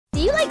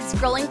Do you like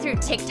scrolling through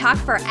TikTok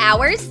for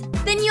hours?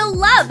 Then you'll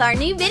love our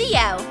new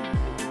video!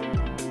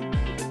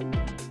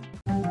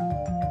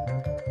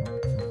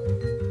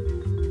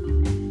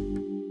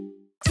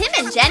 Tim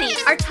and Jenny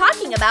are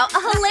talking about a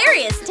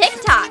hilarious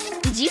TikTok!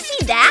 Did you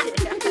see that?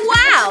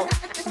 Wow!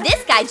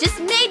 This guy just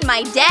made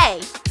my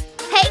day!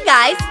 Hey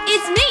guys,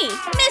 it's me,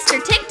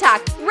 Mr.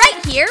 TikTok,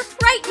 right here,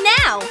 right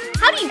now!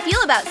 How do you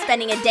feel about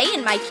spending a day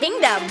in my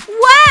kingdom?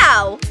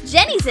 Wow!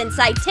 Jenny's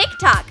inside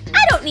TikTok.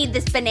 I don't need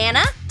this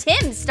banana.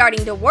 Tim's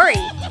starting to worry.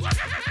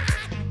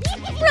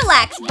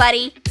 Relax,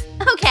 buddy.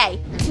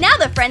 Okay, now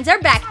the friends are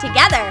back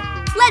together.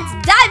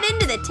 Let's dive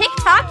into the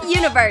TikTok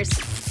universe.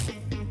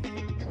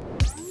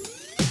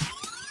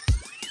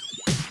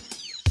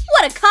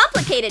 What a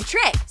complicated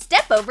trick!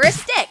 Step over a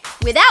stick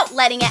without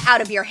letting it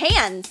out of your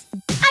hands.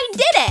 I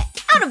did it!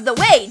 Out of the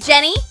way,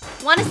 Jenny!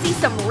 Want to see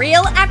some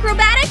real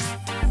acrobatics?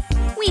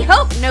 We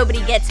hope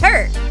nobody gets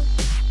hurt.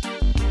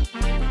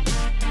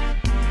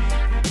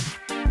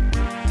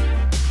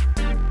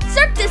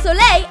 Cirque du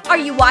Soleil, are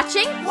you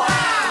watching?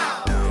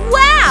 Wow!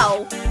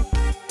 Wow!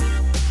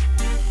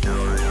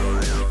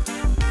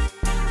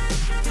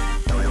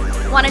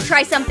 Want to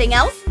try something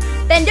else?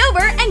 Bend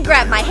over and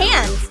grab my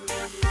hands.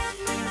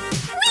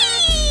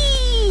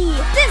 Whee!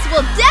 This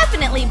will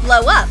definitely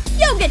blow up.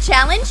 Yoga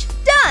challenge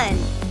done!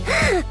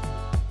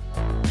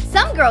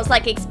 Some girls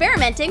like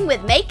experimenting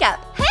with makeup.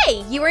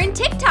 Hey, you are in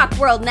TikTok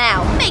world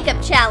now. Makeup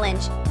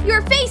challenge.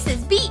 Your face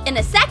is beat in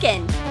a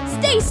second.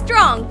 Stay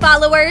strong,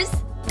 followers.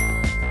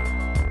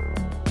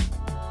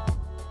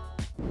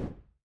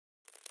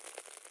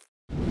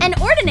 An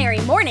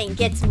ordinary morning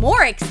gets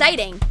more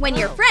exciting when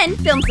your friend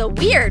films a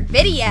weird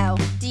video.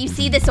 Do you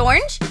see this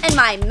orange? And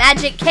my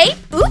magic cape?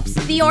 Oops,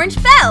 the orange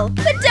fell.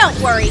 But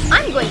don't worry,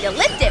 I'm going to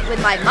lift it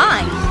with my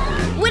mind.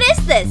 What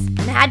is this?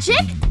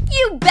 Magic?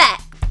 You bet!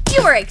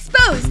 You are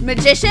exposed,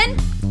 magician!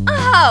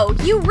 Oh,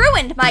 you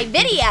ruined my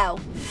video!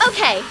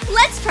 Okay,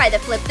 let's try the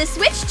flip the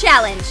switch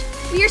challenge.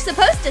 We are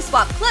supposed to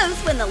swap clothes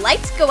when the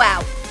lights go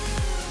out.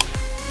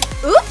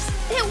 Oops,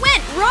 it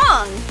went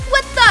wrong!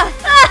 What the?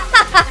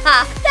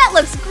 That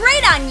looks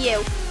great on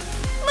you!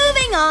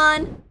 Moving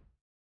on!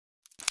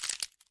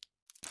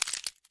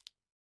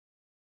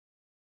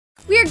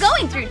 We're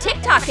going through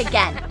TikTok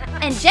again,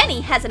 and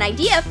Jenny has an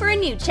idea for a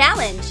new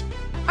challenge.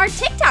 Our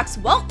TikToks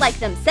won't like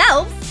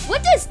themselves.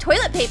 What does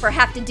toilet paper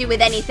have to do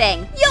with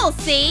anything? You'll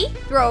see!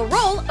 Throw a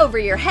roll over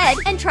your head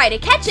and try to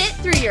catch it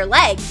through your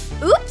legs.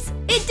 Oops,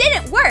 it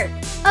didn't work.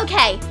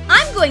 Okay,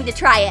 I'm going to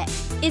try it.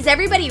 Is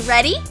everybody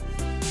ready?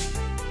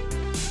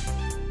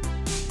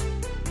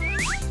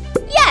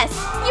 Yes,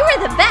 you are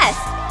the best.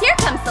 Here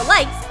comes the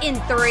lights in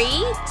 3,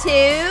 2…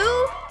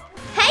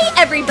 Hey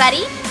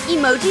everybody!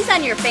 Emojis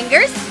on your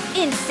fingers?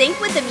 In sync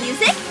with the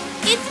music?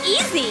 It's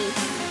easy!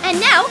 And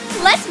now,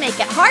 let's make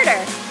it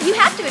harder. You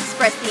have to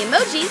express the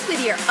emojis with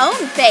your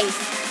own face.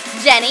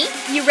 Jenny,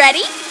 you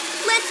ready?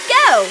 Let's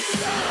go!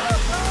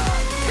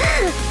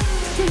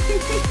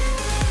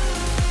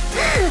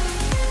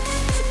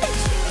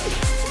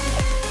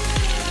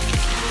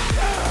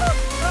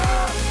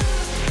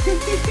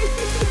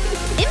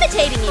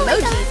 Imitating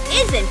emojis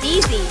isn't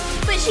easy,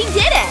 but she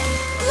did it!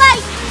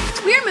 Like,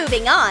 we're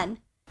moving on.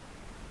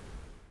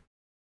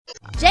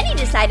 Jenny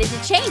decided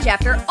to change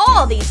after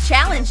all these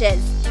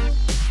challenges.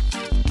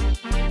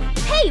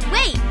 Hey,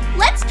 wait!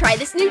 Let's try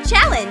this new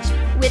challenge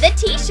with a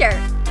t-shirt.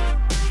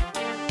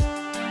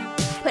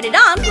 Put it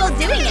on while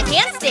doing a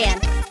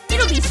handstand.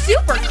 It'll be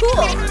super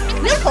cool.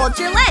 We'll hold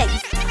your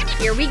legs.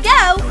 Here we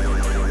go.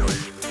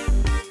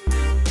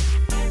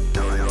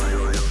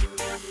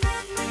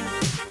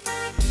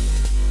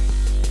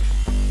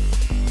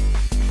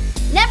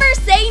 Never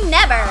say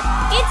never.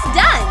 It's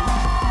done.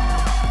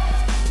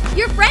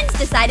 Your friends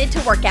decided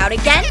to work out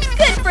again?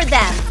 Good for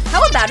them.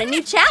 How about a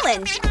new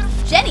challenge?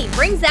 Jenny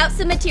brings out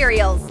some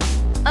materials.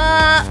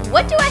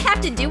 What do I have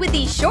to do with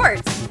these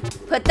shorts?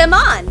 Put them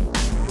on.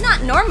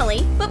 Not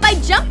normally, but by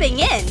jumping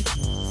in.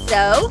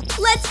 So,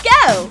 let's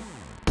go!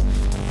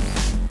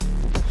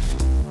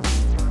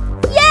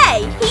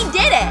 Yay! He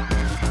did it!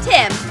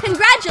 Tim,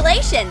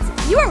 congratulations!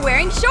 You are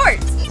wearing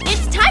shorts!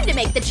 It's time to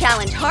make the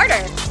challenge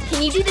harder.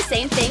 Can you do the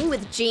same thing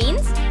with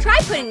jeans? Try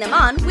putting them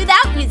on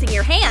without using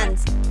your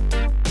hands.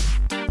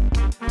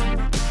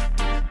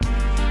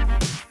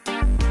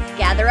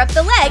 Gather up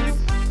the legs.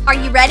 Are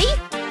you ready?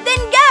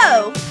 Then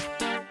go!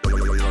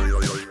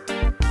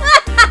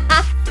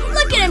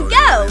 Look at him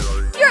go!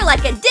 You're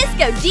like a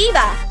disco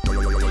diva!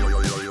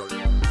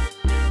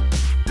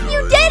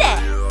 You did it!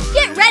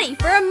 Get ready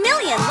for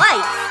 1,000,000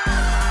 likes!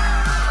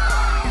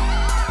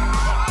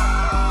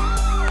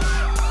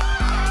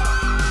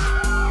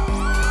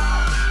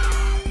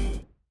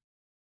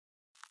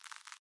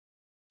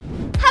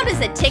 How does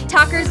a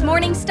TikToker's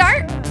morning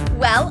start?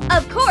 Well,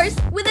 of course,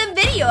 with a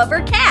video of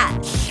her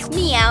cat.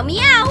 Meow,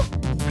 meow.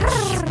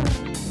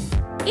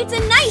 It's a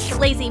nice,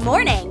 lazy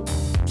morning.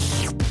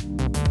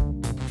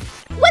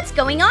 What's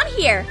going on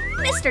here?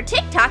 Mr.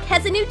 TikTok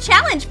has a new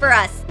challenge for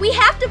us. We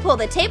have to pull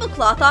the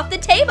tablecloth off the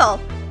table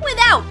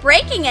without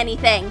breaking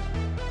anything.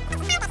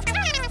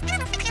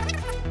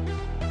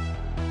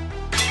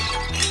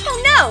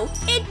 Oh,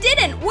 it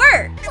didn't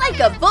work! Like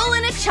a bull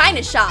in a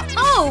china shop.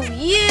 Oh,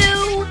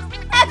 you!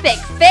 Epic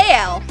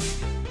fail!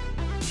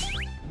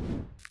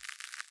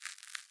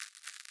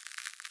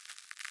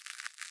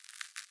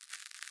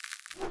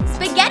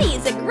 Spaghetti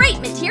is a great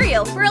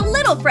material for a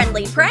little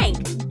friendly prank.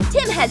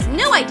 Tim has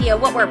no idea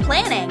what we're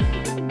planning.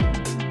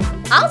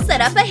 I'll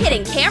set up a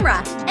hidden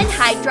camera and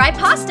hide dry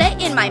pasta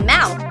in my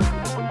mouth.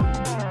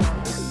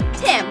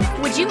 Tim,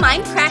 would you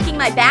mind cracking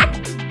my back?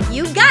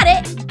 You got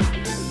it!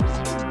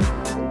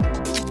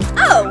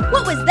 Oh,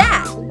 what was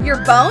that?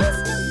 Your bones?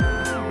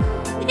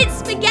 It's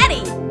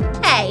spaghetti!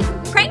 Hey,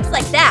 pranks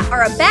like that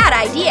are a bad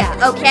idea,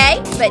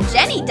 okay? But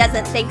Jenny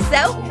doesn't think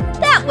so.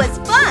 That was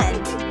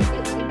fun!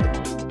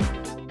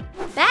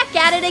 Back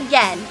at it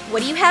again.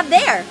 What do you have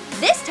there?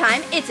 This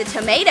time, it's a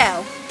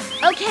tomato.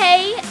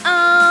 Okay,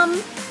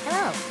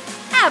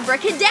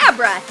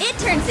 abracadabra! It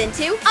turns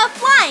into a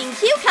flying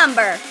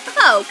cucumber!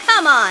 Oh,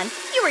 come on!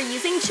 You were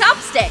using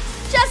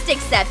chopsticks! Just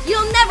accept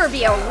you'll never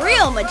be a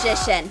real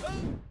magician!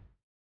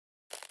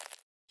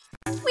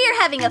 We're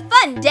having a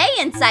fun day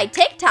inside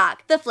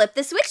TikTok! The Flip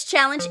the Switch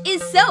challenge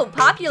is so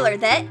popular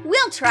that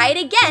we'll try it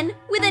again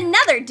with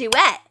another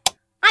duet!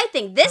 I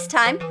think this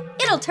time,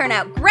 it'll turn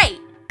out great!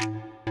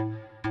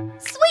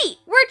 Sweet!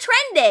 We're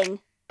trending!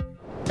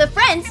 The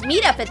friends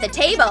meet up at the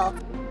table.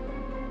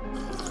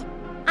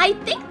 I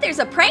think there's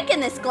a prank in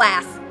this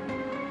glass.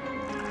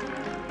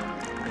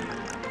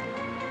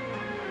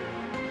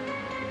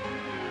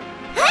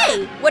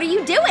 Hey, what are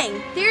you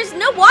doing? There's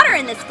no water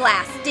in this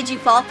glass. Did you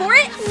fall for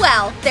it?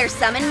 Well, there's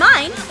some in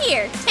mine.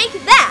 Here, take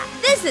that.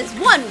 This is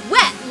one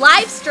wet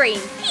live stream.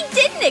 He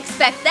didn't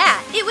expect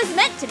that. It was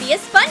meant to be a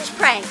sponge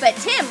prank, but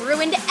Tim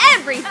ruined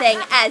everything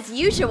as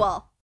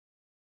usual.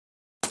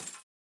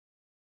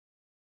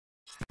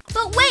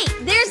 But wait,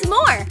 there's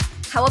more!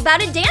 How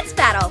about a dance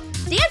battle?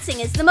 Dancing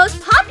is the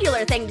most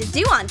popular thing to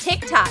do on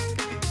TikTok.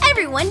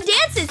 Everyone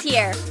dances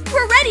here!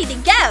 We're ready to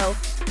go!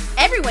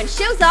 Everyone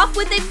shows off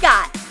what they've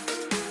got.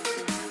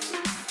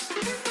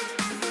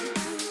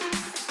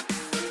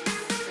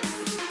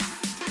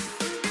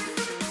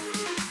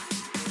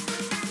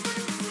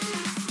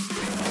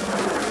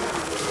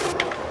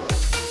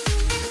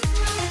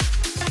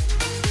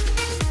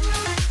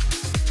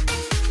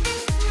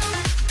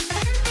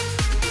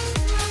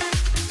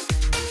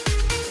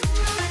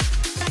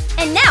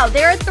 And now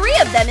there are 3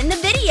 of them in the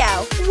video!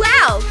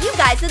 Wow, you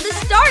guys are the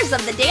stars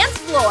of the dance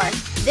floor!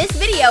 This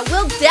video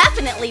will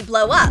definitely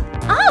blow up!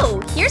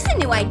 Oh, here's a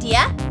new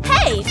idea!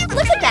 Hey,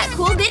 look at that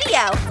cool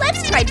video!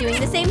 Let's try doing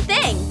the same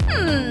thing!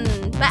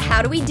 But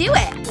how do we do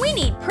it? We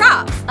need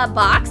props, a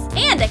box,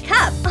 and a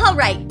cup!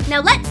 Alright,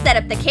 now let's set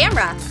up the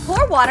camera!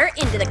 Pour water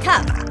into the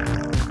cup.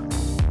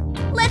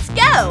 Let's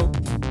go!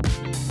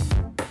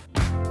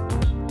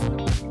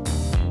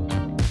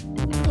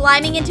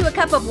 Climbing into a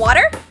cup of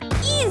water?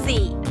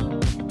 Easy!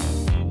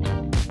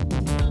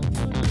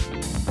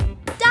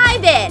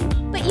 Dive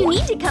in! But you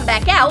need to come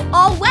back out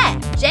all wet.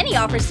 Jenny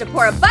offers to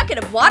pour a bucket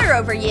of water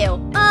over you.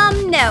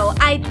 No,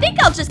 I think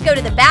I'll just go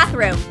to the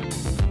bathroom.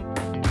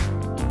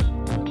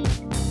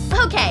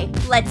 Okay,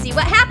 let's see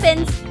what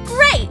happens.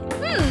 Great!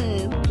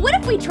 What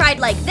if we tried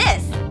like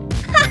this?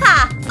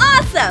 Haha!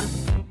 Awesome!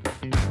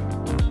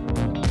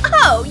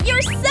 Oh,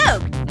 you're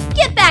soaked!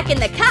 Get back in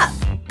the cup!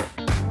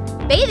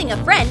 Bathing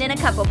a friend in a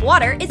cup of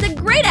water is a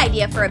great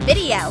idea for a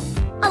video.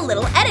 A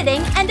little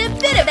editing and a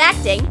bit of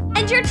acting,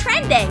 and you're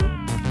trending!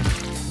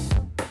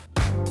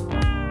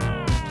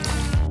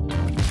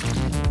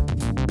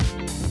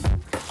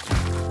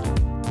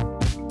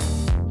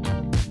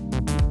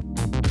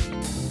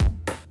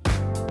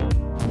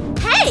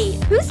 Hey,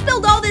 who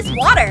spilled all this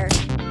water?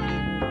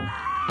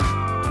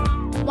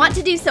 Want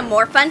to do some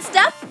more fun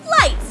stuff?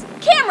 Lights,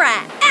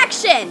 camera,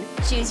 action!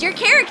 Choose your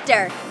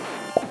character.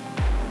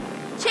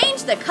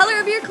 Change the color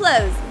of your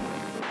clothes.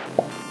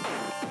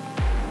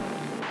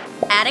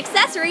 Add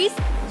accessories,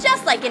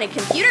 just like in a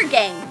computer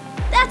game.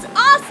 That's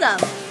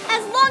awesome!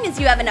 As long as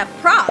you have enough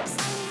props.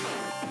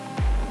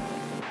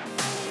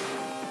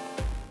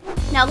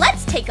 Now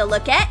let's take a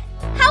look at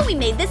how we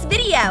made this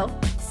video.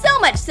 So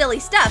much silly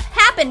stuff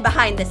happened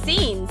behind the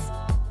scenes.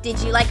 Did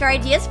you like our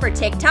ideas for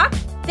TikTok?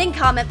 Then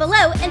comment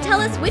below and tell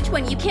us which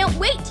one you can't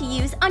wait to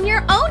use on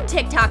your own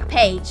TikTok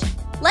page.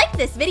 Like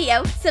this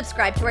video,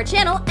 subscribe to our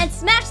channel, and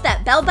smash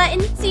that bell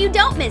button so you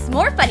don't miss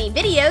more funny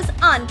videos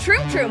on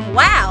Troom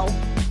Wow!